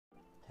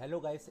Hello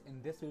guys,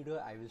 in this video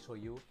I will show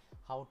you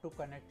how to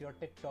connect your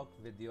TikTok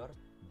with your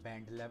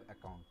BandLab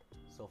account.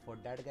 So for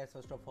that guys,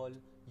 first of all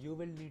you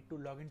will need to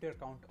log into your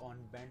account on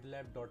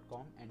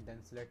bandlab.com and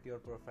then select your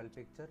profile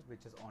picture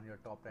which is on your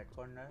top right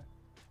corner.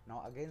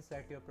 Now again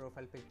select your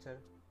profile picture.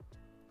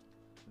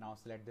 Now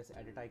select this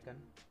edit icon.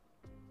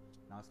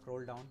 Now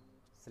scroll down,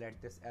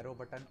 select this arrow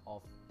button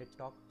of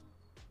TikTok.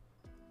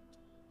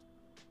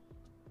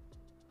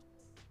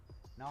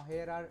 Now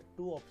here are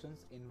two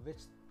options in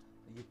which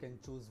you can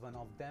choose one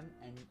of them,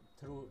 and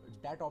through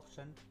that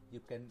option you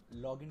can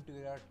log into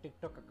your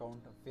TikTok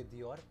account with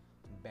your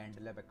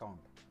BandLab account.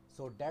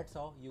 So that's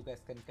how you guys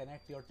can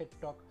connect your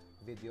TikTok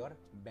with your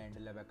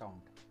BandLab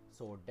account.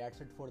 So that's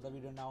it for the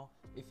video now.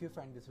 If you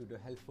find this video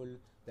helpful,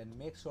 then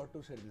make sure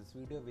to share this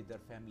video with your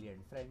family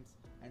and friends,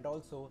 and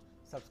also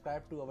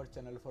subscribe to our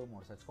channel for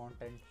more such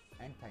content.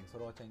 And thanks for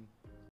watching.